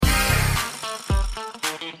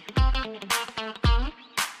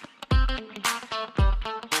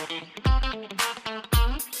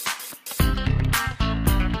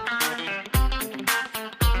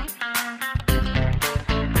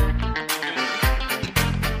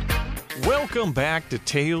Welcome back to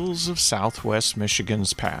Tales of Southwest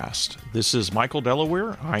Michigan's Past. This is Michael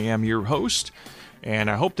Delaware. I am your host,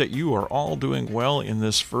 and I hope that you are all doing well in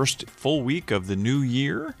this first full week of the new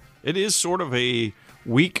year. It is sort of a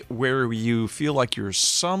week where you feel like you're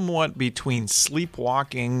somewhat between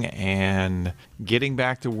sleepwalking and getting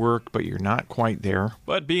back to work, but you're not quite there.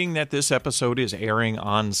 But being that this episode is airing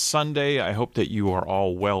on Sunday, I hope that you are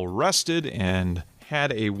all well rested and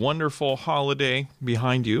had a wonderful holiday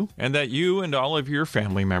behind you, and that you and all of your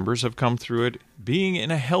family members have come through it being in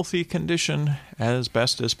a healthy condition as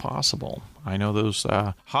best as possible. I know those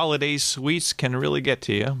holiday sweets can really get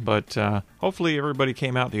to you, but hopefully everybody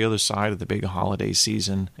came out the other side of the big holiday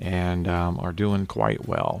season and are doing quite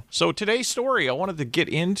well. So today's story, I wanted to get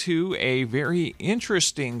into a very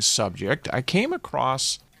interesting subject. I came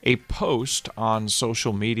across a post on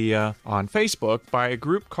social media on Facebook by a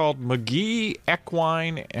group called McGee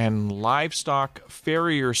Equine and Livestock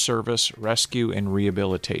Farrier Service Rescue and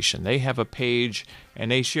Rehabilitation. They have a page, and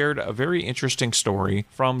they shared a very interesting story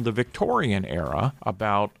from the Victorian era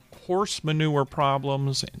about horse manure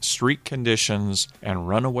problems and street conditions and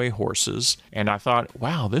runaway horses. And I thought,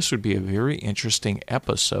 wow, this would be a very interesting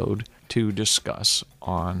episode to discuss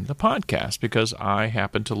on the podcast, because I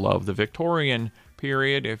happen to love the Victorian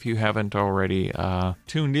period, if you haven't already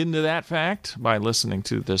tuned into that fact by listening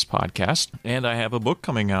to this podcast. And I have a book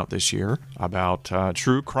coming out this year about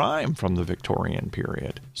true crime from the Victorian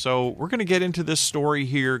period. So we're going to get into this story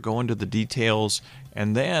here, go into the details,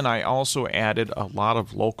 and then I also added a lot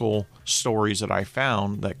of local stories that I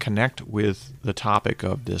found that connect with the topic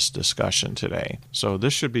of this discussion today. So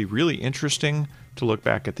this should be really interesting to look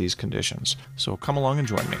back at these conditions. So come along and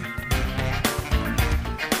join me.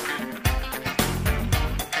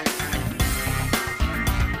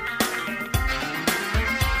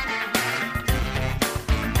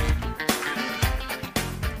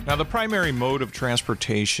 Now, the primary mode of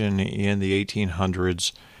transportation in the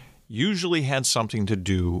 1800s usually had something to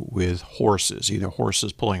do with horses, either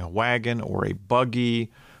horses pulling a wagon or a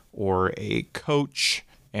buggy or a coach.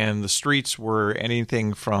 And the streets were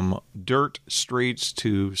anything from dirt streets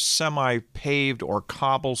to semi-paved or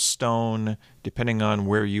cobblestone, depending on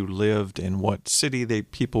where you lived and what city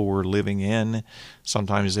people were living in.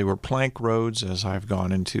 Sometimes they were plank roads, as I've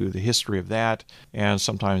gone into the history of that, and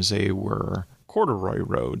sometimes they were corduroy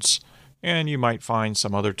roads, and you might find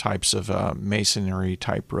some other types of masonry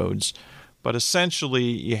type roads. But essentially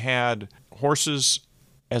you had horses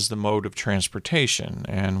as the mode of transportation,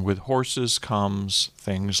 and with horses comes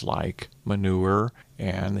things like manure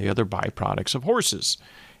and the other byproducts of horses.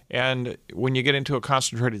 And when you get into a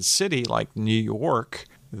concentrated city like New York,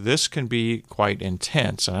 this can be quite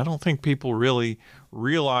intense, and I don't think people really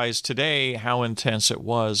realize today how intense it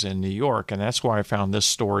was in New York, and that's why I found this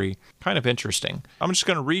story kind of interesting. I'm just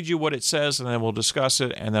going to read you what it says, and then we'll discuss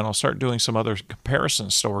it, and then I'll start doing some other comparison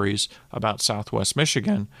stories about Southwest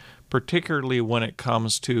Michigan, particularly when it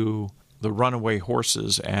comes to the runaway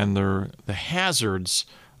horses and the hazards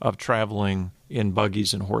of traveling in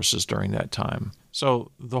buggies and horses during that time.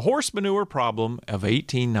 So, the horse manure problem of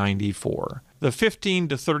 1894. The 15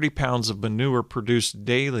 to 30 pounds of manure produced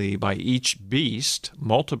daily by each beast,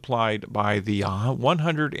 multiplied by the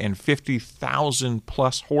 150,000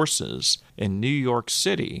 plus horses in New York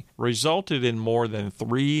City, resulted in more than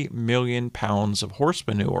 3 million pounds of horse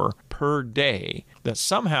manure per day that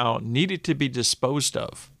somehow needed to be disposed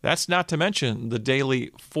of. That's not to mention the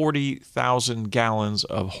daily 40,000 gallons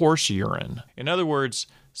of horse urine. In other words,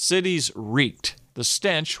 cities reeked. The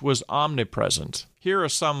stench was omnipresent. Here are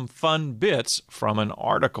some fun bits from an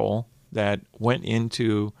article that went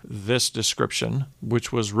into this description,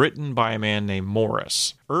 which was written by a man named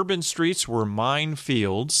Morris. Urban streets were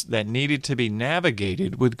minefields that needed to be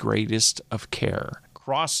navigated with greatest of care.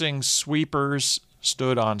 Crossing sweepers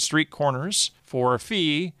stood on street corners. For a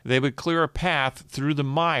fee, they would clear a path through the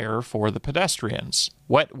mire for the pedestrians.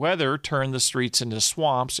 Wet weather turned the streets into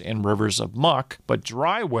swamps and rivers of muck, but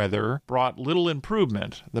dry weather brought little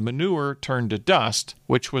improvement. The manure turned to dust,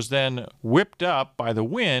 which was then whipped up by the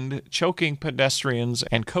wind, choking pedestrians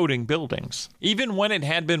and coating buildings. Even when it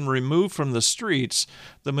had been removed from the streets,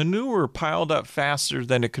 the manure piled up faster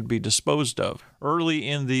than it could be disposed of. Early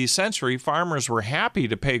in the century, farmers were happy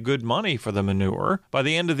to pay good money for the manure. By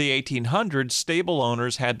the end of the 1800s, stable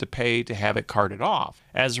owners had to pay to have it carted off.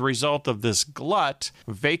 As a result of this glut,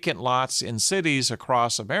 vacant lots in cities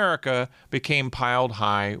across America became piled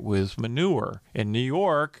high with manure. In New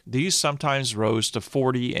York, these sometimes rose to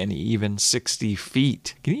 40 and even 60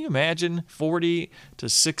 feet. Can you imagine 40 to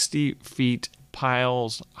 60 feet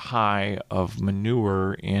piles high of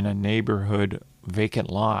manure in a neighborhood vacant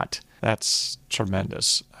lot? That's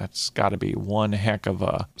tremendous. That's got to be one heck of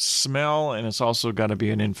a smell, and it's also got to be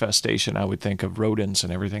an infestation, I would think, of rodents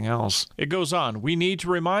and everything else. It goes on. We need to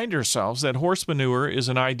remind ourselves that horse manure is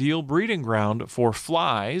an ideal breeding ground for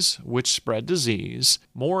flies, which spread disease.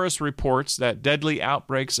 Morris reports that deadly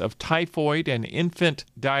outbreaks of typhoid and infant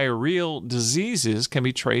diarrheal diseases can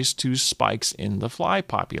be traced to spikes in the fly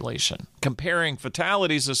population. Comparing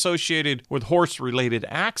fatalities associated with horse-related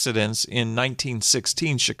accidents in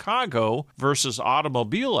 1916 Chicago versus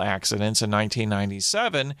automobile accidents in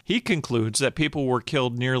 1997, he concludes that people were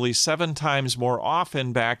killed nearly 7 times more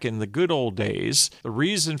often back in the good old days. The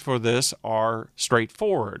reason for this are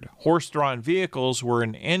straightforward. Horse-drawn vehicles were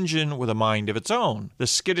an engine with a mind of its own. The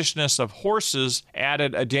skittishness of horses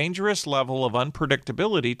added a dangerous level of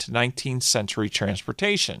unpredictability to 19th century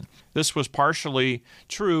transportation. This was partially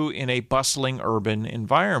true in a bustling urban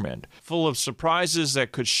environment, full of surprises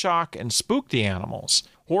that could shock and spook the animals.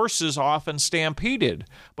 Horses often stampeded,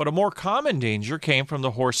 but a more common danger came from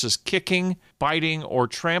the horses kicking, biting, or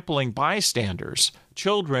trampling bystanders.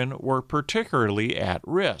 Children were particularly at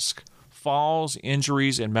risk. Falls,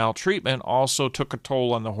 injuries, and maltreatment also took a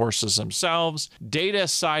toll on the horses themselves. Data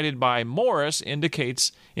cited by Morris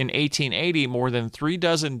indicates in 1880 more than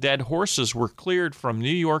 36 dead horses were cleared from New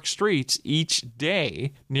York streets each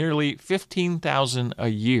day, nearly 15,000 a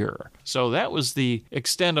year. So that was the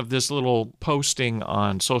extent of this little posting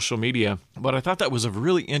on social media. But I thought that was a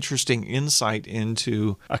really interesting insight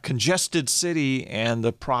into a congested city and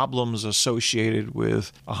the problems associated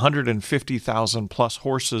with 150,000 plus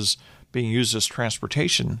horses being used as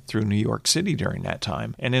transportation through New York City during that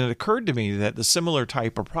time. And it occurred to me that the similar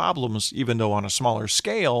type of problems, even though on a smaller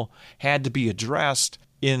scale, had to be addressed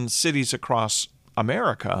in cities across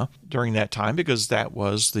America during that time because that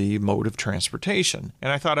was the mode of transportation.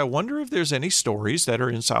 And I thought, I wonder if there's any stories that are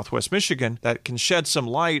in Southwest Michigan that can shed some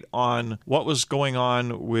light on what was going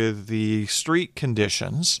on with the street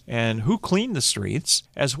conditions and who cleaned the streets,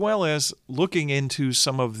 as well as looking into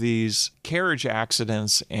some of these carriage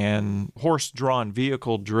accidents and horse-drawn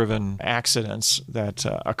vehicle-driven accidents that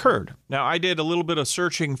occurred. Now, I did a little bit of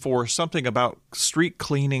searching for something about street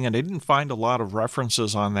cleaning, and I didn't find a lot of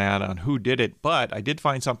references on that, on who did it, but I did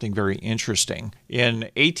find something very interesting. In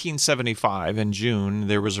 1875, in June,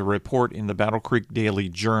 there was a report in the Battle Creek Daily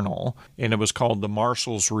Journal, and it was called the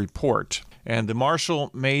Marshal's Report. And the marshal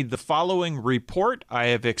made the following report. I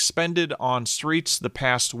have expended on streets the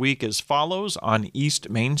past week as follows. On East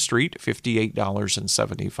Main Street,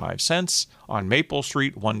 $58.75. On Maple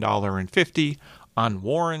Street, $1.50. On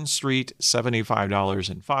Warren Street,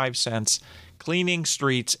 $75.05. Cleaning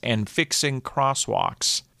streets and fixing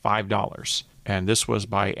crosswalks, $5. And this was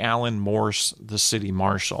by Alan Morse, the city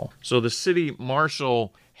marshal. So the city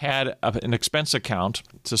marshal had an expense account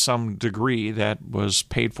to some degree that was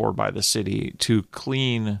paid for by the city to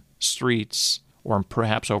clean streets or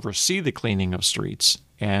perhaps oversee the cleaning of streets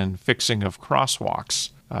and fixing of crosswalks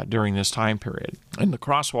during this time period. And the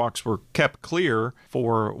crosswalks were kept clear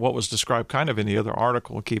for what was described kind of in the other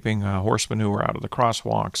article, keeping horse manure out of the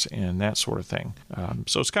crosswalks and that sort of thing.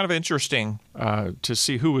 So it's kind of interesting to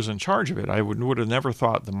see who was in charge of it. I would have never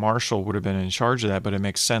thought the marshal would have been in charge of that, but it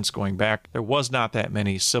makes sense going back. There was not that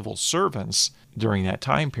many civil servants during that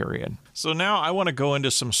time period. So now I want to go into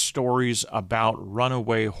some stories about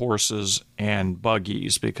runaway horses and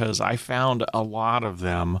buggies because I found a lot of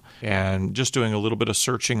them, and just doing a little bit of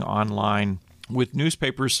searching online with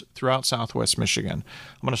newspapers throughout Southwest Michigan.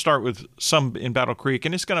 I'm going to start with some in Battle Creek,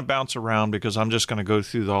 and it's going to bounce around because I'm just going to go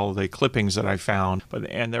through all the clippings that I found.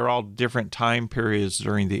 And they're all different time periods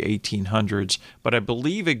during the 1800s, but I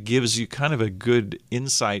believe it gives you kind of a good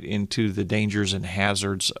insight into the dangers and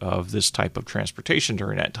hazards of this type of transportation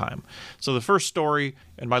during that time. So the first story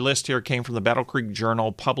in my list here came from the Battle Creek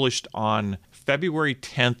Journal, published on February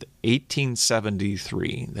 10th,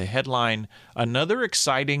 1873. The headline, "Another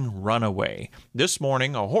Exciting Runaway." This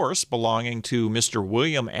morning, a horse belonging to Mr.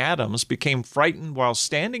 William Adams became frightened while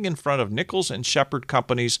standing in front of Nichols and Shepard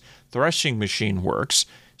Company's threshing machine works,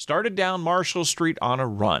 started down Marshall Street on a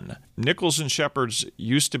run. Nichols and Shepard's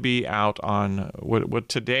used to be out on what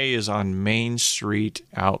today is on Main Street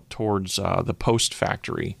out towards the Post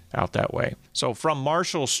Factory out that way. So from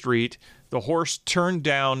Marshall Street, the horse turned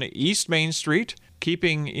down East Main Street,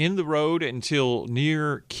 keeping in the road until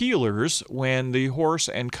near Keeler's, when the horse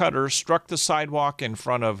and cutter struck the sidewalk in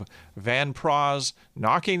front of Van Pro's,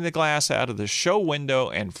 knocking the glass out of the show window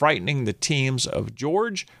and frightening the teams of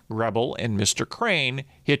George Grebel and Mr. Crane,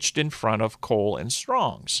 hitched in front of Cole and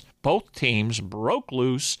Strong's. Both teams broke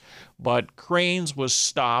loose, but Crane's was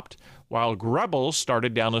stopped while Grebel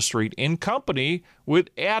started down the street in company with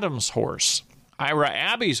Adams' horse. Ira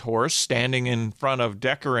Abbey's horse, standing in front of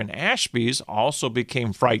Decker and Ashby's, also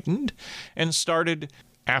became frightened and started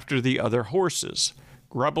after the other horses.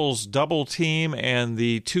 Grubble's double team and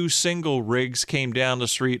the two single rigs came down the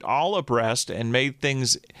street all abreast and made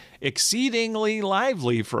things exceedingly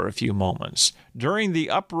lively for a few moments. During the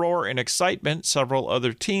uproar and excitement, several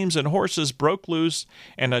other teams and horses broke loose,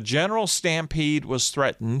 and a general stampede was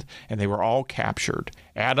threatened, and they were all captured.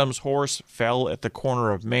 Adams' horse fell at the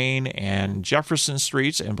corner of Main and Jefferson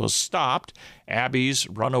Streets and was stopped. Abbey's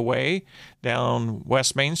Runaway down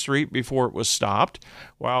West Main Street before it was stopped,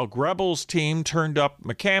 while Grubble's team turned up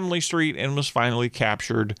McCamley Street and was finally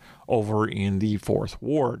captured over in the 4th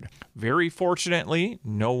Ward. Very fortunately,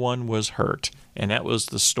 no one was hurt, and that was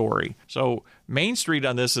the story. So Main Street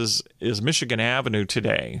on this is Michigan Avenue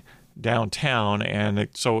today, downtown, and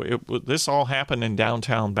this all happened in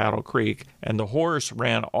downtown Battle Creek, and the horse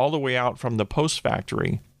ran all the way out from the post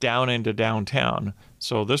factory down into downtown.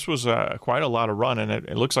 So this was quite a lot of run, and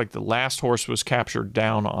it looks like the last horse was captured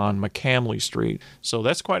down on McCamley Street. So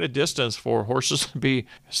that's quite a distance for horses to be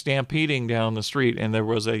stampeding down the street, and there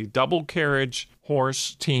was a double carriage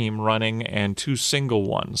horse team running and two single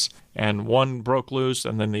ones, and one broke loose,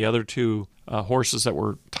 and then the other two horses that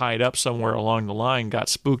were tied up somewhere along the line got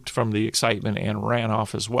spooked from the excitement and ran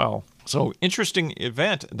off as well. So interesting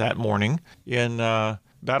event that morning in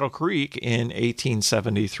Battle Creek in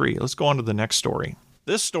 1873. Let's go on to the next story.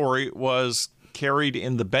 This story was carried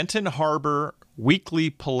in the Benton Harbor Weekly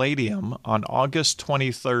Palladium on August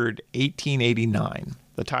 23rd, 1889.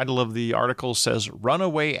 The title of the article says,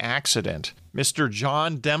 Runaway Accident. Mr.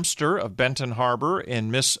 John Dempster of Benton Harbor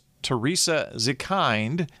and Miss Teresa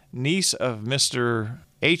Zekind, niece of Mr.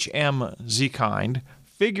 H.M. Zekind,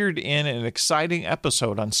 figured in an exciting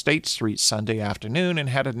episode on State Street Sunday afternoon and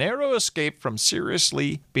had a narrow escape from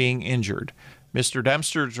seriously being injured. Mr.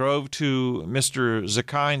 Dempster drove to Mr.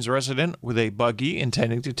 Zekind's residence with a buggy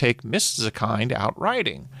intending to take Miss Zekind out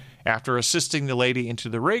riding. After assisting the lady into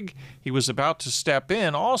the rig, he was about to step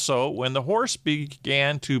in also when the horse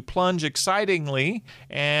began to plunge excitingly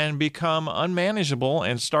and become unmanageable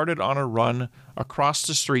and started on a run across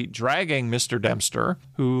the street, dragging Mr. Dempster,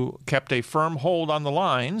 who kept a firm hold on the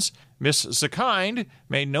lines. Miss Zekind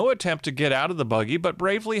made no attempt to get out of the buggy, but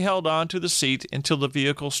bravely held on to the seat until the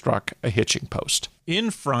vehicle struck a hitching post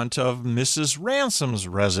in front of Mrs. Ransom's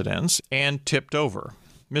residence and tipped over.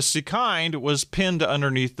 Miss Zekind was pinned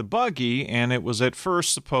underneath the buggy, and it was at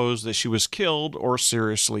first supposed that she was killed or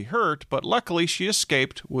seriously hurt, but luckily she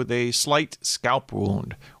escaped with a slight scalp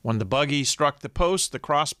wound. When the buggy struck the post, the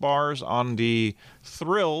crossbars on the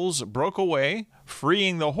thrills broke away,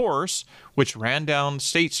 freeing the horse, which ran down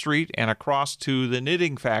State Street and across to the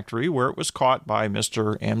knitting factory, where it was caught by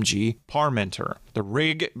Mr. M.G. Parmenter. The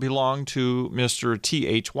rig belonged to Mr.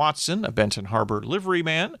 T.H. Watson, a Benton Harbor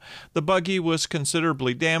liveryman. The buggy was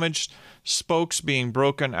considerably damaged, spokes being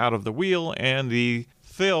broken out of the wheel, and the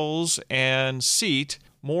thills and seat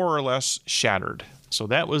more or less shattered. So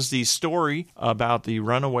that was the story about the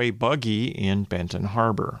runaway buggy in Benton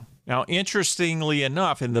Harbor. Now, interestingly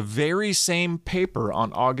enough, in the very same paper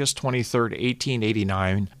on August 23rd,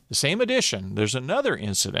 1889, the same edition, there's another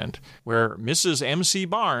incident where Mrs. M.C.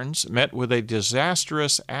 Barnes met with a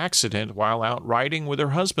disastrous accident while out riding with her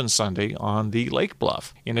husband Sunday on the lake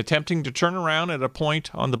bluff. In attempting to turn around at a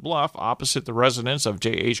point on the bluff opposite the residence of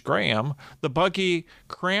J.H. Graham, the buggy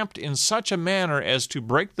cramped in such a manner as to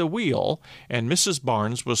break the wheel, and Mrs.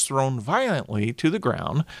 Barnes was thrown violently to the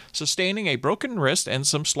ground, sustaining a broken wrist and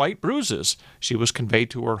some slight bruises. She was conveyed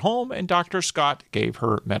to her home, and Dr. Scott gave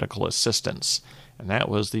her medical assistance. And that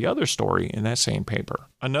was the other story in that same paper.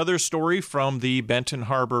 Another story from the Benton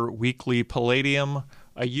Harbor Weekly Palladium.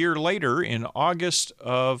 A year later, in August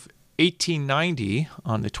of 1890,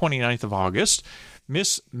 on the 29th of August,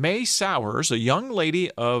 Miss May Sowers, a young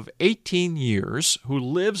lady of 18 years who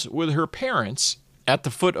lives with her parents at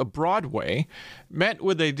the foot of Broadway, met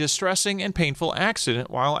with a distressing and painful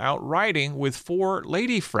accident while out riding with 4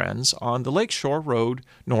 lady friends on the Lakeshore Road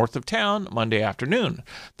north of town Monday afternoon.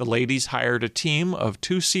 The ladies hired a team of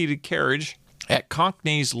 2-seated carriage at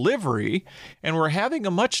Conkney's livery and were having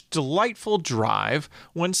a much delightful drive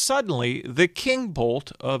when suddenly the king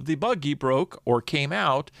bolt of the buggy broke or came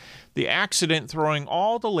out, the accident throwing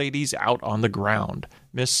all the ladies out on the ground.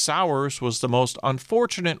 Miss Sowers was the most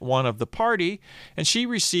unfortunate one of the party, and she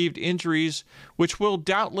received injuries which will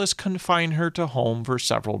doubtless confine her to home for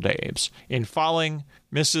several days. In falling,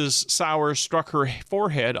 Mrs. Sowers struck her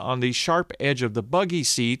forehead on the sharp edge of the buggy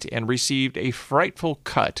seat and received a frightful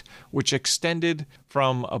cut, which extended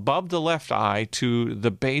from above the left eye to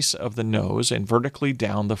the base of the nose and vertically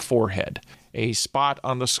down the forehead. A spot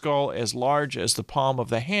on the skull as large as the palm of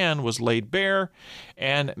the hand was laid bare,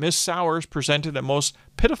 and Miss Sowers presented a most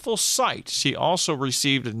pitiful sight. She also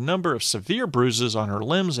received a number of severe bruises on her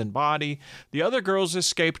limbs and body. The other girls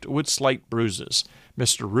escaped with slight bruises.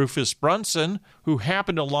 Mr. Rufus Brunson, who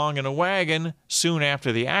happened along in a wagon soon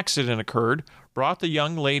after the accident occurred, brought the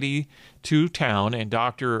young lady to town, and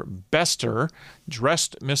Dr. Bester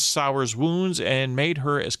dressed Miss Sowers' wounds and made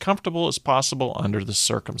her as comfortable as possible under the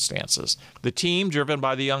circumstances. The team, driven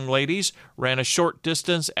by the young ladies, ran a short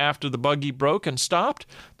distance after the buggy broke and stopped.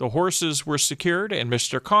 The horses were secured, and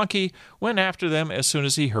Mr. Conkey went after them as soon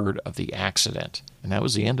as he heard of the accident. And that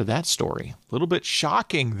was the end of that story. A little bit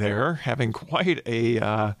shocking there, having quite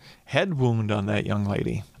a head wound on that young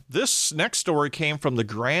lady. This next story came from the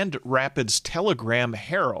Grand Rapids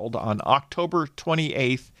Telegram-Herald on October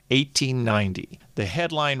 28th, 1890. The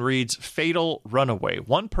headline reads, "Fatal Runaway.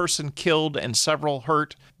 One person killed and several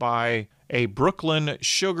hurt by a Brooklyn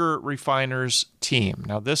sugar refiners team."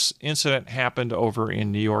 Now, this incident happened over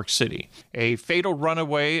in New York City. A fatal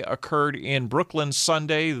runaway occurred in Brooklyn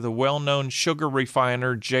Sunday. The well-known sugar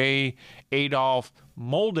refiner J. Adolph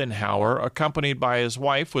Moldenhauer, accompanied by his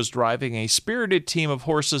wife, was driving a spirited team of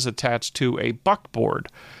horses attached to a buckboard.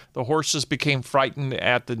 The horses became frightened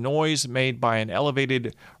at the noise made by an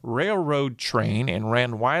elevated railroad train and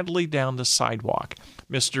ran wildly down the sidewalk.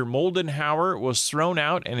 Mr. Moldenhauer was thrown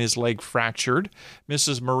out and his leg fractured.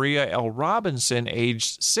 Mrs. Maria L. Robinson,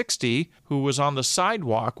 aged 60, who was on the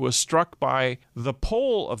sidewalk, was struck by the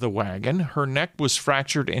pole of the wagon. Her neck was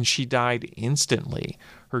fractured and she died instantly.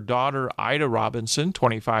 Her daughter, Ida Robinson,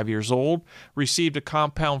 25 years old, received a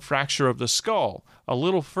compound fracture of the skull. A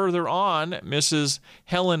little further on, Mrs.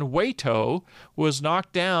 Helen Waito was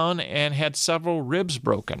knocked down and had several ribs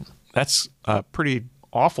broken. That's a pretty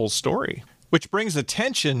awful story. Which brings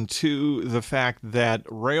attention to the fact that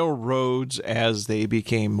railroads, as they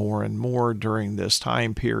became more and more during this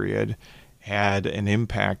time period, had an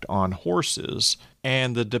impact on horses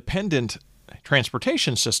and the dependent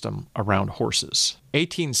transportation system around horses.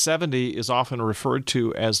 1870 is often referred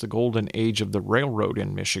to as the golden age of the railroad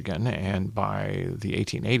in Michigan, and by the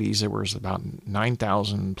 1880s there was about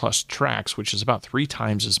 9,000 plus tracks, which is about 3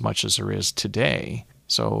 times as much as there is today.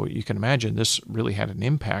 So you can imagine this really had an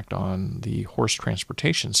impact on the horse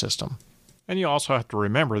transportation system. And you also have to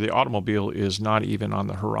remember the automobile is not even on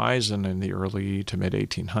the horizon in the early to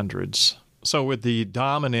mid-1800s. So with the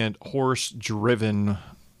dominant horse-driven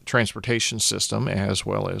transportation system, as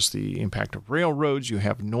well as the impact of railroads, you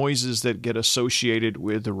have noises that get associated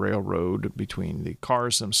with the railroad between the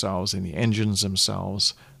cars themselves and the engines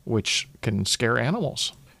themselves, which can scare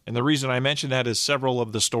animals. And the reason I mention that is several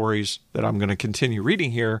of the stories that I'm going to continue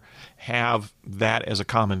reading here have that as a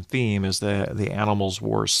common theme, is the animals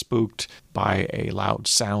were spooked by a loud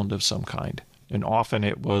sound of some kind. And often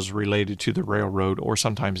it was related to the railroad or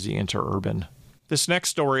sometimes the interurban. This next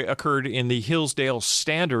story occurred in the Hillsdale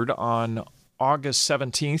Standard on August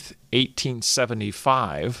 17th,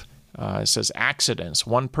 1875. It says, accidents.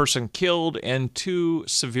 1 person killed and 2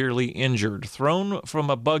 severely injured. Thrown from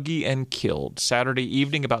a buggy and killed. Saturday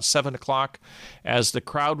evening about 7 o'clock, as the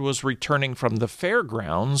crowd was returning from the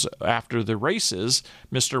fairgrounds after the races,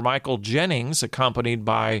 Mr. Michael Jennings, accompanied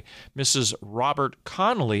by Mrs. Robert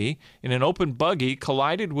Connolly, in an open buggy,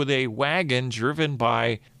 collided with a wagon driven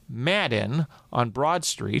by Madden on Broad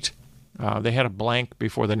Street. They had a blank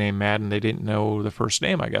before the name Madden. They didn't know the first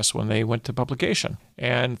name, I guess, when they went to publication.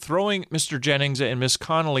 And throwing Mr. Jennings and Miss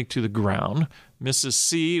Connolly to the ground, Mrs.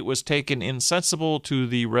 C was taken insensible to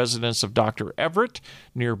the residence of Dr. Everett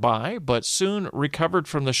nearby, but soon recovered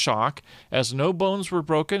from the shock. As no bones were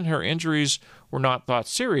broken, her injuries were not thought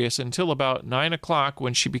serious until about 9 o'clock,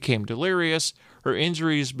 when she became delirious, her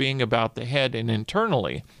injuries being about the head and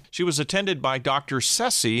internally. She was attended by Dr.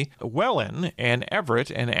 Ceci, Wellen, and Everett,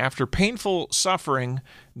 and after painful suffering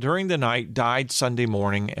during the night, died Sunday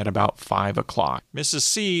morning at about 5 o'clock. Mrs.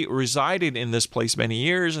 C resided in this place many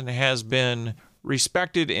years and has been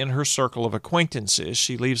respected in her circle of acquaintances.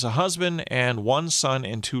 She leaves a husband and 1 son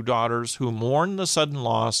and 2 daughters who mourn the sudden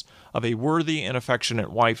loss of a worthy and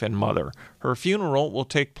affectionate wife and mother. Her funeral will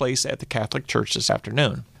take place at the Catholic Church this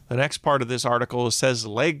afternoon. The next part of this article says,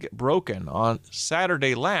 leg broken. On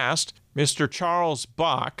Saturday last, Mr. Charles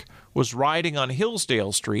Bach was riding on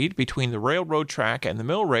Hillsdale Street between the railroad track and the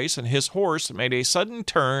mill race, and his horse made a sudden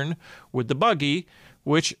turn with the buggy,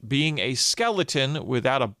 which, being a skeleton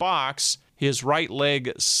without a box, his right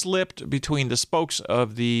leg slipped between the spokes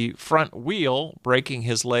of the front wheel, breaking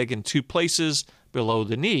his leg in 2 places below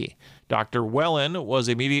the knee. Dr. Wellen was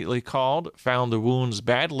immediately called, found the wounds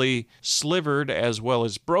badly slivered as well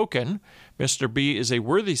as broken. Mr. B is a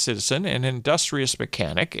worthy citizen, an industrious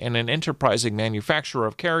mechanic, and an enterprising manufacturer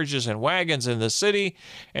of carriages and wagons in the city,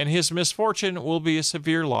 and his misfortune will be a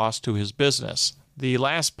severe loss to his business. The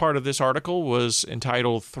last part of this article was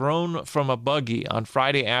entitled Thrown from a Buggy on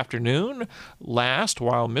Friday afternoon. Last,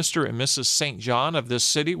 while Mr. and Mrs. St. John of this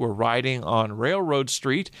city were riding on Railroad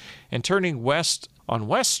Street and turning west on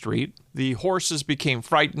West Street, the horses became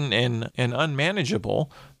frightened and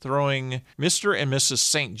unmanageable, throwing Mr. and Mrs.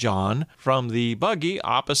 St. John from the buggy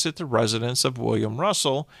opposite the residence of William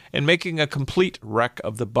Russell and making a complete wreck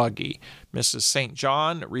of the buggy. Mrs. St.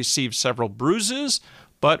 John received several bruises,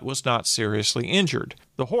 but was not seriously injured.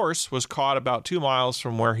 The horse was caught about 2 miles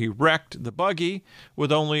from where he wrecked the buggy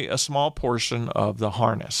with only a small portion of the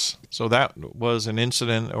harness. So that was an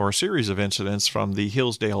incident or a series of incidents from the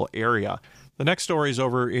Hillsdale area. The next story is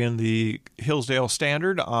over in the Hillsdale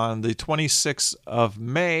Standard on the 26th of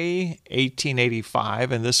May,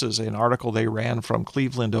 1885, and this is an article they ran from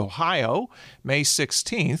Cleveland, Ohio, May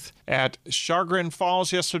 16th. At Chagrin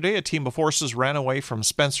Falls yesterday, a team of horses ran away from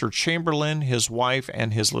Spencer Chamberlain, his wife,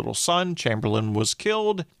 and his little son. Chamberlain was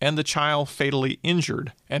killed, and the child fatally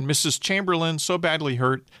injured, and Mrs. Chamberlain so badly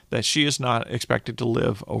hurt that she is not expected to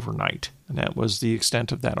live overnight. And that was the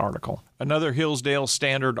extent of that article. Another Hillsdale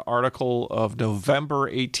Standard article of November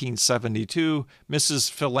 1872, Mrs.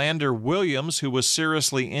 Philander Williams, who was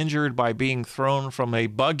seriously injured by being thrown from a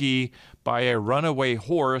buggy by a runaway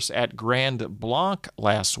horse at Grand Blanc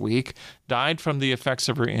last week, died from the effects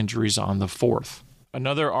of her injuries on the 4th.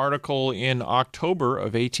 Another article in October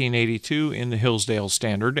of 1882 in the Hillsdale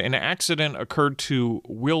Standard, an accident occurred to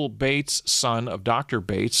Will Bates, son of Dr.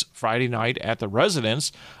 Bates, Friday night at the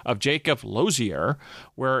residence of Jacob Lozier,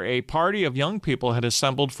 where a party of young people had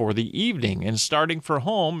assembled for the evening. And starting for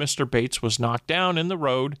home, Mr. Bates was knocked down in the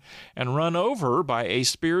road and run over by a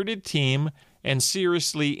spirited team and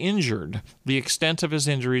seriously injured. The extent of his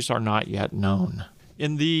injuries are not yet known.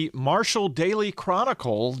 In the Marshall Daily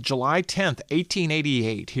Chronicle, July 10th,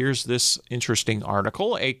 1888, here's this interesting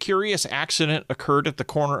article. A curious accident occurred at the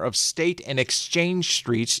corner of State and Exchange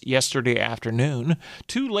Streets yesterday afternoon.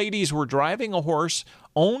 2 ladies were driving a horse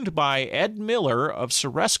owned by Ed Miller of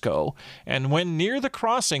Ceresco, and when near the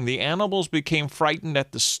crossing, the animals became frightened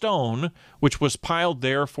at the stone, which was piled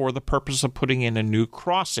there for the purpose of putting in a new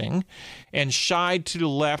crossing, and shied to the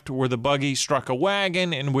left where the buggy struck a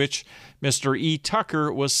wagon in which Mr. E.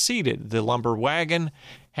 Tucker was seated. The lumber wagon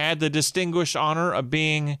had the distinguished honor of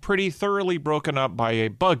being pretty thoroughly broken up by a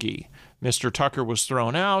buggy. Mr. Tucker was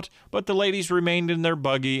thrown out, but the ladies remained in their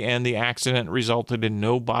buggy, and the accident resulted in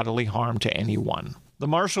no bodily harm to anyone. The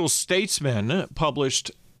Marshall Statesman published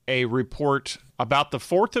a report about the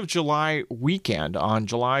 4th of July weekend on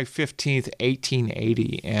July 15th,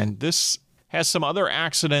 1880, and this has some other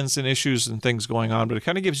accidents and issues and things going on, but it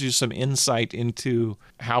kind of gives you some insight into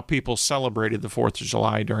how people celebrated the 4th of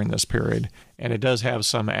July during this period, and it does have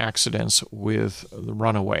some accidents with the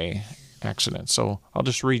Runaway accident. So I'll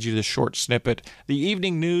just read you this short snippet. The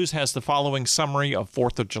Evening News has the following summary of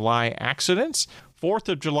 4th of July accidents. 4th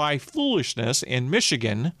of July foolishness in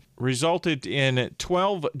Michigan resulted in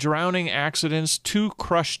 12 drowning accidents, 2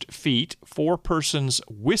 crushed feet, 4 persons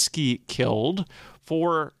whiskey killed,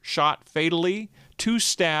 4 shot fatally, 2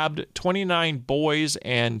 stabbed, 29 boys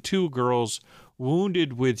and 2 girls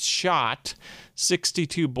wounded with shot,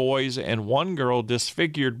 62 boys and 1 girl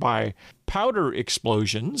disfigured by powder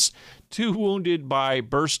explosions, 2 wounded by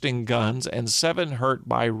bursting guns, and 7 hurt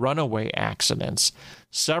by runaway accidents.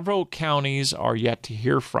 Several counties are yet to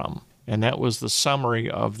hear from. And that was the summary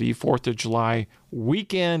of the 4th of July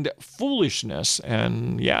weekend foolishness.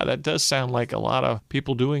 And yeah, that does sound like a lot of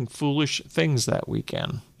people doing foolish things that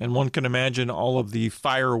weekend. And one can imagine all of the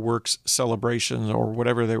fireworks celebrations or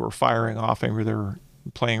whatever they were firing off. Maybe they were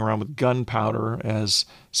playing around with gunpowder, as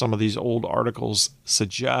some of these old articles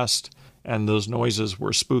suggest. And those noises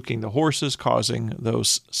were spooking the horses, causing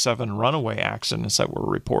those 7 runaway accidents that were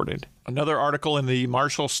reported. Another article in the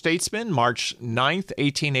Marshall Statesman, March 9th,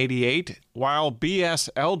 1888. While B.S.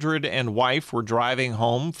 Eldred and wife were driving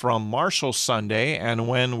home from Marshall Sunday, and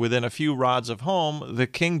when within a few rods of home, the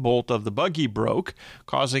king bolt of the buggy broke,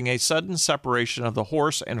 causing a sudden separation of the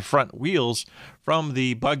horse and front wheels from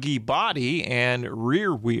the buggy body and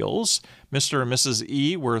rear wheels. Mr. and Mrs.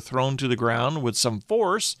 E. were thrown to the ground with some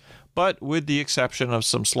force, but with the exception of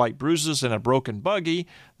some slight bruises and a broken buggy,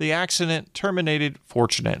 the accident terminated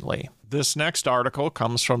fortunately. This next article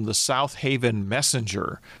comes from the South Haven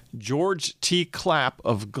Messenger. George T. Clapp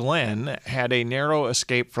of Glen had a narrow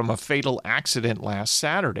escape from a fatal accident last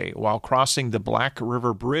Saturday while crossing the Black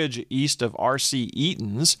River Bridge east of R.C.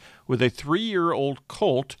 Eaton's with a 3-year-old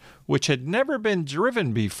colt which had never been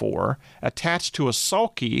driven before, attached to a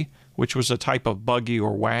sulky, which was a type of buggy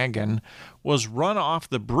or wagon, was run off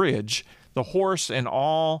the bridge, the horse and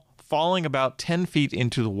all falling about 10 feet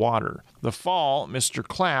into the water. The fall, Mr.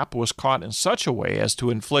 Clapp was caught in such a way as to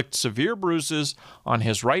inflict severe bruises on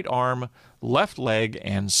his right arm, left leg,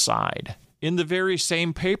 and side. In the very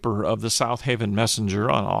same paper of the South Haven Messenger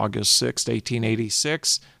on August 6,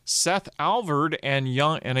 1886, Seth Alvord and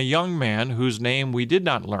a young man whose name we did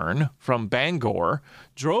not learn, from Bangor,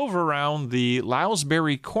 drove around the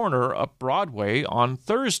Lounsbury corner up Broadway on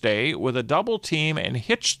Thursday with a double team and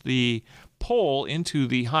hitched the pole into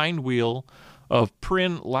the hind wheel of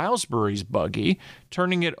Prynne Lounsbury's buggy,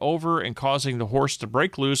 turning it over and causing the horse to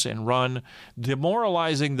break loose and run,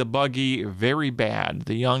 demoralizing the buggy very bad.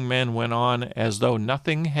 The young men went on as though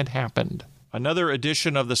nothing had happened. Another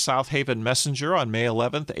edition of the South Haven Messenger on May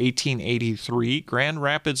 11, 1883, Grand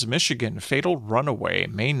Rapids, Michigan, fatal runaway.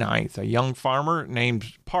 May 9th, a young farmer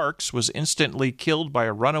named Parks was instantly killed by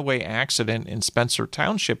a runaway accident in Spencer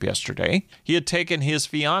Township yesterday. He had taken his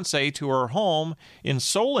fiancée to her home in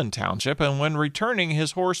Solon Township, and when returning,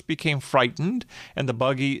 his horse became frightened, and the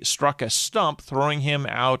buggy struck a stump, throwing him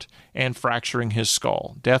out and fracturing his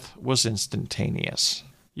skull. Death was instantaneous.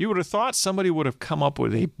 You would have thought somebody would have come up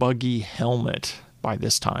with a buggy helmet by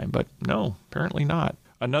this time, but no, apparently not.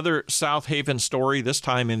 Another South Haven story, this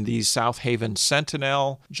time in the South Haven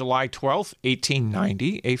Sentinel, July 12,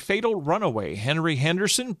 1890. A fatal runaway. Henry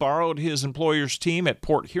Henderson borrowed his employer's team at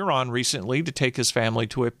Port Huron recently to take his family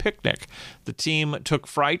to a picnic. The team took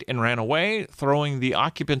fright and ran away, throwing the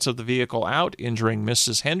occupants of the vehicle out, injuring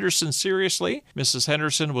Mrs. Henderson seriously. Mrs.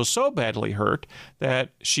 Henderson was so badly hurt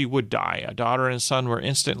that she would die. A daughter and son were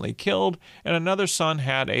instantly killed, and another son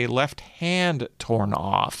had a left hand torn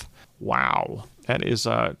off. Wow. That is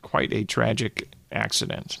quite a tragic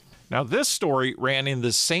accident. Now, this story ran in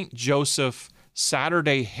the St. Joseph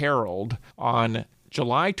Saturday Herald on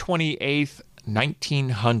July 28th,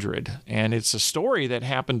 1900, and it's a story that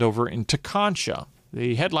happened over in Tekonsha.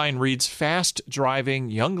 The headline reads, Fast driving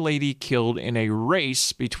young lady killed in a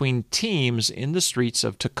race between teams in the streets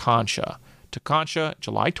of Tekonsha. Tekonsha,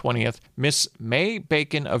 July 20th, Miss May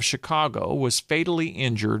Bacon of Chicago was fatally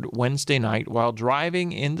injured Wednesday night while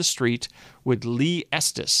driving in the street with Lee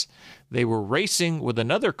Estes. They were racing with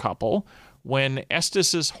another couple when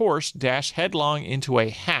Estes's horse dashed headlong into a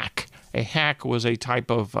hack. A hack was a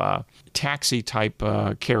type of taxi-type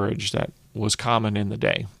carriage that was common in the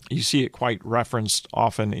day. You see it quite referenced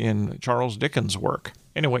often in Charles Dickens' work.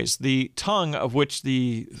 Anyways, the tongue of which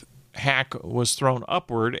the hack was thrown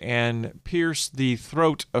upward and pierced the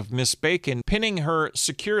throat of Miss Bacon, pinning her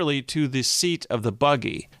securely to the seat of the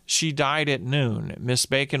buggy. She died at noon. Miss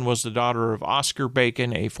Bacon was the daughter of Oscar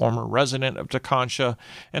Bacon, a former resident of Tekonsha,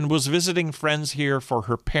 and was visiting friends here for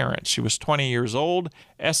her parents. She was 20 years old.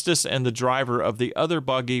 Estes and the driver of the other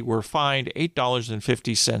buggy were fined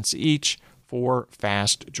 $8.50 each for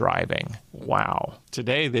fast driving. Wow.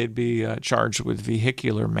 Today they'd be charged with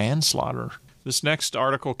vehicular manslaughter. This next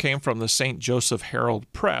article came from the St. Joseph Herald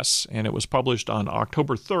Press, and it was published on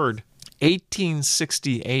October 3rd,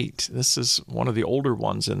 1868. This is one of the older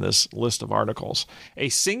ones in this list of articles. A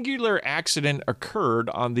singular accident occurred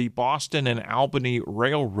on the Boston and Albany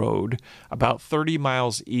Railroad, about 30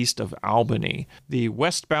 miles east of Albany. The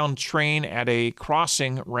westbound train at a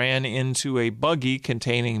crossing ran into a buggy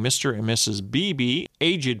containing Mr. and Mrs. Beebe,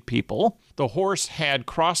 aged people. The horse had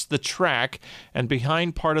crossed the track, and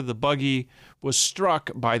behind part of the buggy was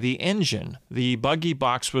struck by the engine. The buggy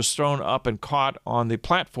box was thrown up and caught on the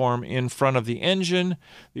platform in front of the engine,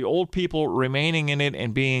 the old people remaining in it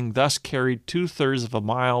and being thus carried 2/3 of a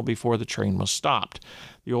mile before the train was stopped.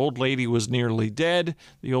 The old lady was nearly dead.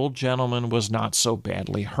 The old gentleman was not so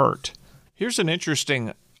badly hurt. Here's an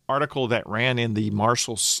interesting article that ran in the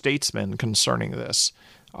Marshall Statesman concerning this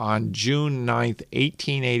on June 9th,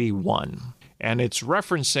 1881. And it's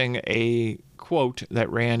referencing a quote that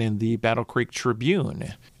ran in the Battle Creek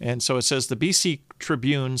Tribune. And so it says, the BC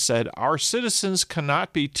Tribune said, our citizens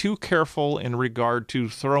cannot be too careful in regard to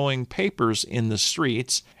throwing papers in the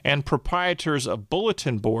streets, and proprietors of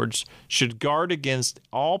bulletin boards should guard against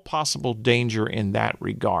all possible danger in that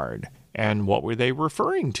regard. And what were they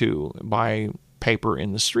referring to by paper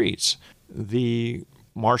in the streets? The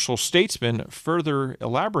Marshall Statesman further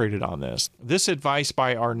elaborated on this. This advice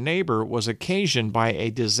by our neighbor was occasioned by a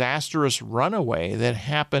disastrous runaway that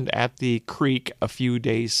happened at the creek a few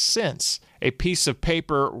days since. A piece of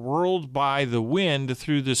paper whirled by the wind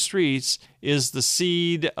through the streets is the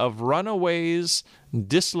seed of runaways,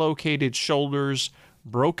 dislocated shoulders,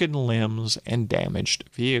 broken limbs, and damaged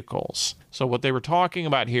vehicles. So what they were talking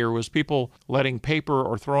about here was people letting paper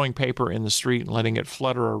or throwing paper in the street and letting it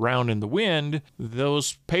flutter around in the wind.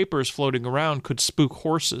 Those papers floating around could spook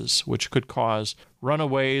horses, which could cause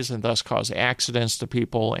runaways and thus cause accidents to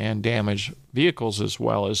people and damage vehicles as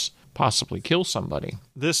well as possibly kill somebody.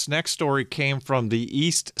 This next story came from the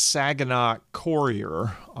East Saginaw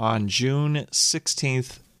Courier on June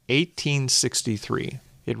 16th, 1863.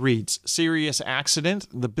 It reads, "Serious accident.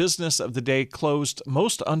 The business of the day closed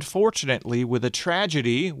most unfortunately with a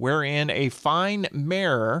tragedy wherein a fine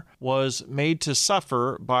mare was made to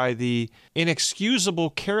suffer by the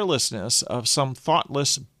inexcusable carelessness of some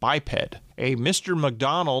thoughtless biped. A Mr.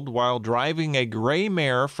 McDonald, while driving a gray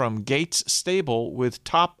mare from Gates' stable with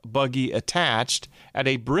top buggy attached at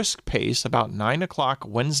a brisk pace about 9 o'clock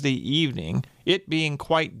Wednesday evening, it being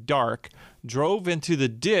quite dark, drove into the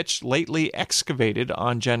ditch lately excavated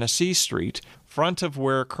on Genesee Street, front of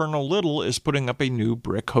where Colonel Little is putting up a new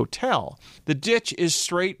brick hotel. The ditch is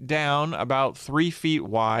straight down, about 3 feet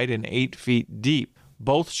wide and 8 feet deep.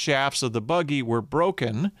 Both shafts of the buggy were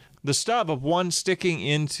broken, the stub of one sticking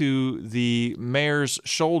into the mare's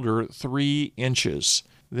shoulder 3 inches.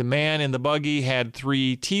 The man in the buggy had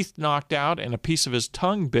 3 teeth knocked out and a piece of his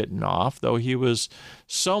tongue bitten off, though he was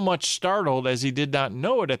so much startled as he did not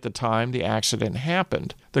know it at the time the accident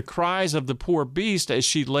happened. The cries of the poor beast as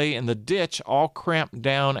she lay in the ditch, all cramped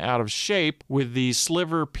down out of shape, with the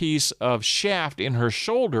sliver piece of shaft in her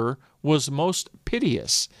shoulder, was most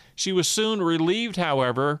piteous. She was soon relieved,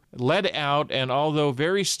 however, led out, and although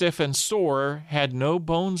very stiff and sore, had no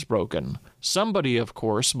bones broken. Somebody, of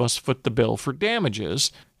course, must foot the bill for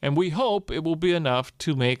damages, and we hope it will be enough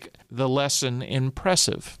to make the lesson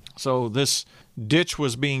impressive." So this ditch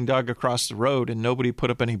was being dug across the road, and nobody put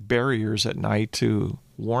up any barriers at night to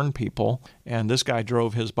warn people. And this guy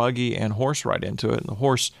drove his buggy and horse right into it. And the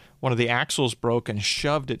horse, one of the axles broke and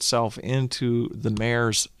shoved itself into the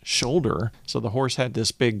mare's shoulder. So the horse had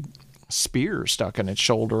this big spear stuck in its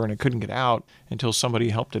shoulder, and it couldn't get out until somebody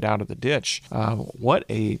helped it out of the ditch. What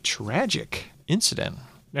a tragic incident.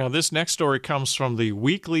 Now, this next story comes from the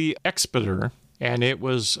Weekly Expeter, and it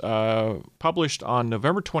was published on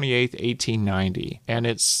November 28th, 1890. And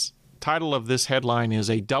its title of this headline is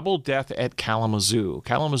 "A Double Death at Kalamazoo."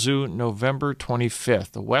 Kalamazoo, November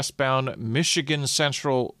 25th. The westbound Michigan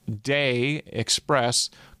Central Day Express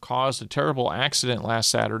caused a terrible accident last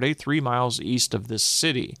Saturday 3 miles east of this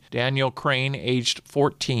city. Daniel Crane, aged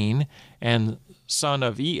 14, and son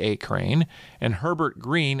of E.A. Crane, and Herbert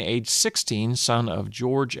Green, age 16, son of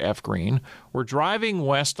George F. Green, were driving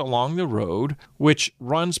west along the road, which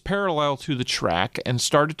runs parallel to the track, and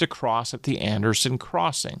started to cross at the Anderson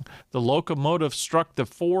Crossing. The locomotive struck the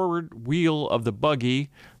forward wheel of the buggy,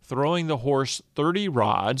 throwing the horse 30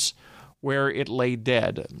 rods, where it lay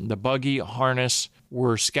dead. The buggy harness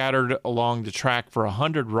were scattered along the track for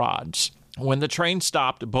 100 rods. When the train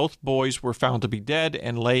stopped, both boys were found to be dead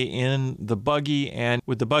and lay in the buggy and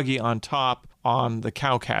with the buggy on top on the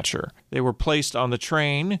cowcatcher. They were placed on the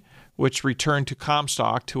train, which returned to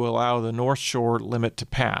Comstock to allow the North Shore limit to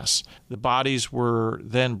pass. The bodies were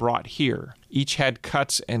then brought here. Each had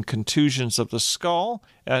cuts and contusions of the skull,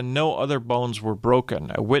 and no other bones were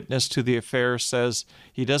broken. A witness to the affair says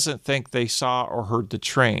he doesn't think they saw or heard the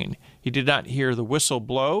train. He did not hear the whistle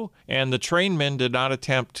blow, and the trainmen did not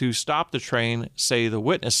attempt to stop the train, say the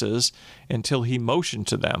witnesses, until he motioned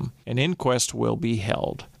to them. An inquest will be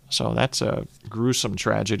held. So that's a gruesome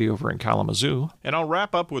tragedy over in Kalamazoo. And I'll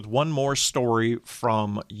wrap up with one more story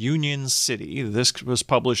from Union City. This was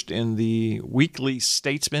published in the Weekly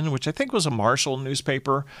Statesman, which I think was a Marshall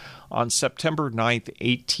newspaper, on September 9th,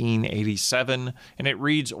 1887. And it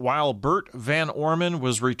reads, "While Bert Van Orman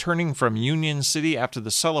was returning from Union City after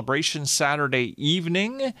the celebration Saturday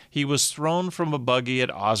evening, he was thrown from a buggy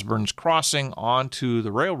at Osborne's Crossing onto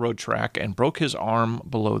the railroad track and broke his arm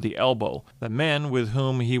below the elbow. The men with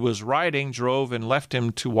whom he was riding drove and left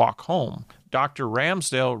him to walk home. Dr.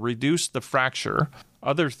 Ramsdale reduced the fracture.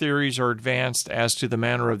 Other theories are advanced as to the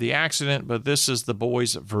manner of the accident, but this is the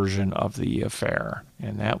boys' version of the affair."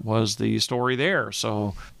 And that was the story there.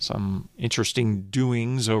 So some interesting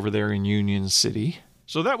doings over there in Union City.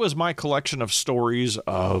 So that was my collection of stories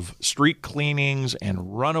of street cleanings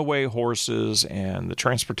and runaway horses and the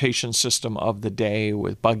transportation system of the day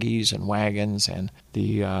with buggies and wagons and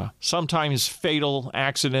the sometimes fatal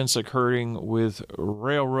accidents occurring with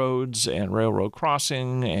railroads and railroad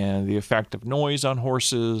crossing and the effect of noise on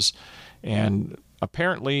horses. And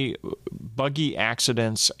apparently buggy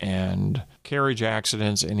accidents and carriage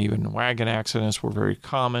accidents and even wagon accidents were very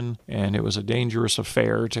common, and it was a dangerous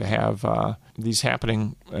affair to have these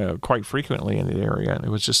happening quite frequently in the area. And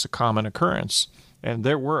it was just a common occurrence. And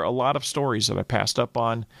there were a lot of stories that I passed up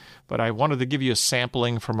on, but I wanted to give you a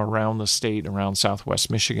sampling from around the state, around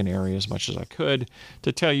Southwest Michigan area as much as I could,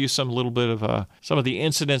 to tell you some little bit of some of the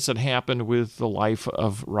incidents that happened with the life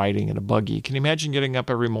of riding in a buggy. Can you imagine getting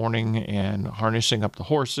up every morning and harnessing up the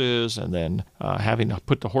horses and then having to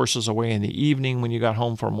put the horses away in the evening when you got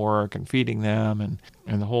home from work and feeding them and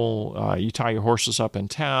the whole, you tie your horses up in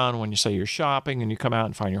town when you say you're shopping and you come out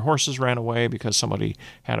and find your horses ran away because somebody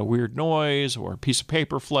had a weird noise or a piece of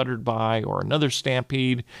paper fluttered by or another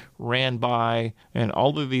stampede ran by. And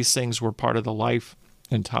all of these things were part of the life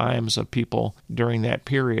and times of people during that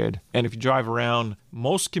period. And if you drive around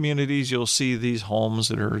most communities, you'll see these homes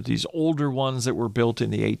that are these older ones that were built in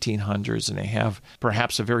the 1800s, and they have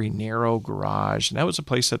perhaps a very narrow garage. And that was a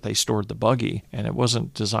place that they stored the buggy, and it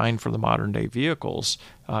wasn't designed for the modern day vehicles.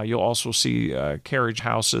 You'll also see carriage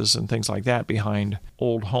houses and things like that behind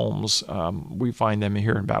old homes. We find them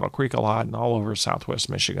here in Battle Creek a lot and all over Southwest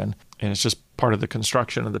Michigan. And it's just part of the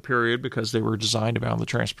construction of the period because they were designed around the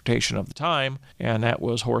transportation of the time, and that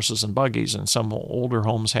was horses and buggies. And some older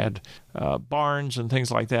homes had barns and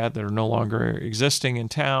things like that that are no longer existing in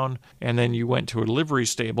town. And then you went to a livery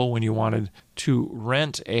stable when you wanted to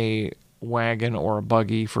rent a wagon or a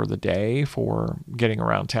buggy for the day for getting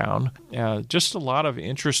around town. Just a lot of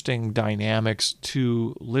interesting dynamics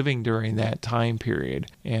to living during that time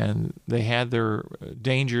period. And they had their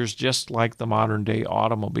dangers just like the modern day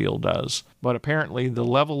automobile does. But apparently the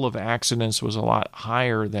level of accidents was a lot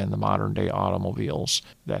higher than the modern day automobiles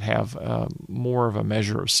that have more of a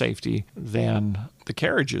measure of safety than the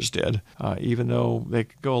carriages did. Even though they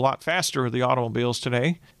could go a lot faster with the automobiles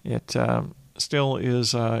today, it still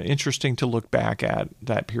is interesting to look back at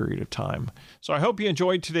that period of time. So I hope you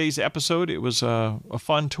enjoyed today's episode. It was a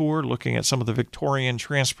fun tour looking at some of the Victorian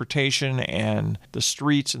transportation and the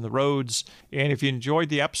streets and the roads. And if you enjoyed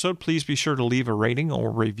the episode, please be sure to leave a rating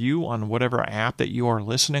or review on whatever app that you are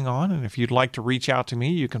listening on. And if you'd like to reach out to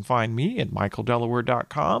me, you can find me at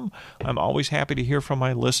michaeldelaware.com. I'm always happy to hear from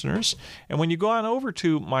my listeners. And when you go on over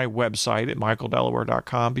to my website at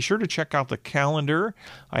michaeldelaware.com, be sure to check out the calendar.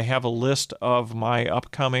 I have a list of my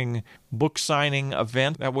upcoming book signing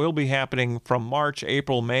event that will be happening from March,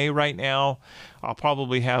 April, May right now. I'll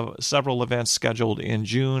probably have several events scheduled in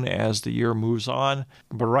June as the year moves on.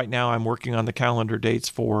 But right now I'm working on the calendar dates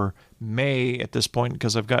for May at this point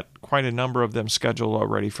because I've got quite a number of them scheduled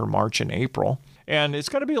already for March and April. And it's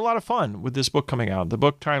going to be a lot of fun with this book coming out. The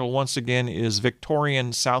book title, once again, is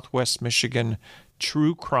Victorian Southwest Michigan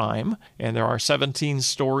True Crime, and there are 17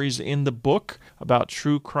 stories in the book about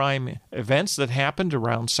true crime events that happened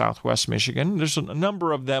around Southwest Michigan. There's a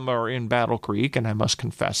number of them are in Battle Creek, and I must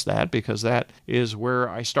confess that because that is where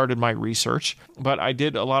I started my research. But I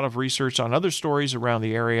did a lot of research on other stories around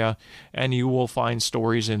the area, and you will find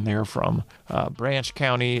stories in there from Branch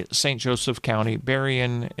County, St. Joseph County,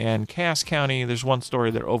 Berrien, and Cass County. There's one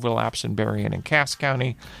story that overlaps in Berrien and Cass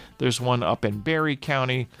County. There's one up in Berry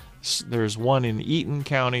County. There's one in Eaton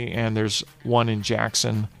County, and there's one in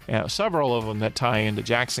Jackson. Several of them that tie into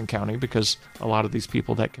Jackson County because a lot of these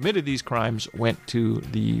people that committed these crimes went to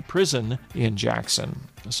the prison in Jackson.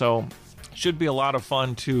 So should be a lot of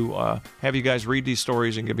fun to have you guys read these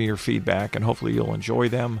stories and give me your feedback, and hopefully you'll enjoy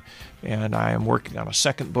them. And I am working on a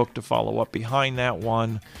second book to follow up behind that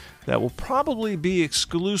one that will probably be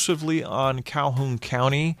exclusively on Calhoun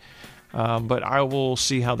County, but I will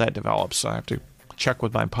see how that develops. I have to check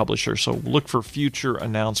with my publisher, so look for future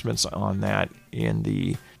announcements on that in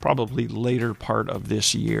the probably later part of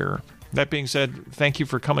this year. That being said, thank you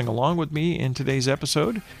for coming along with me in today's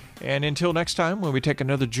episode, and until next time when we take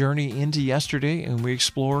another journey into yesterday and we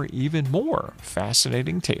explore even more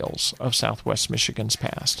fascinating tales of Southwest Michigan's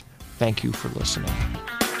past. Thank you for listening.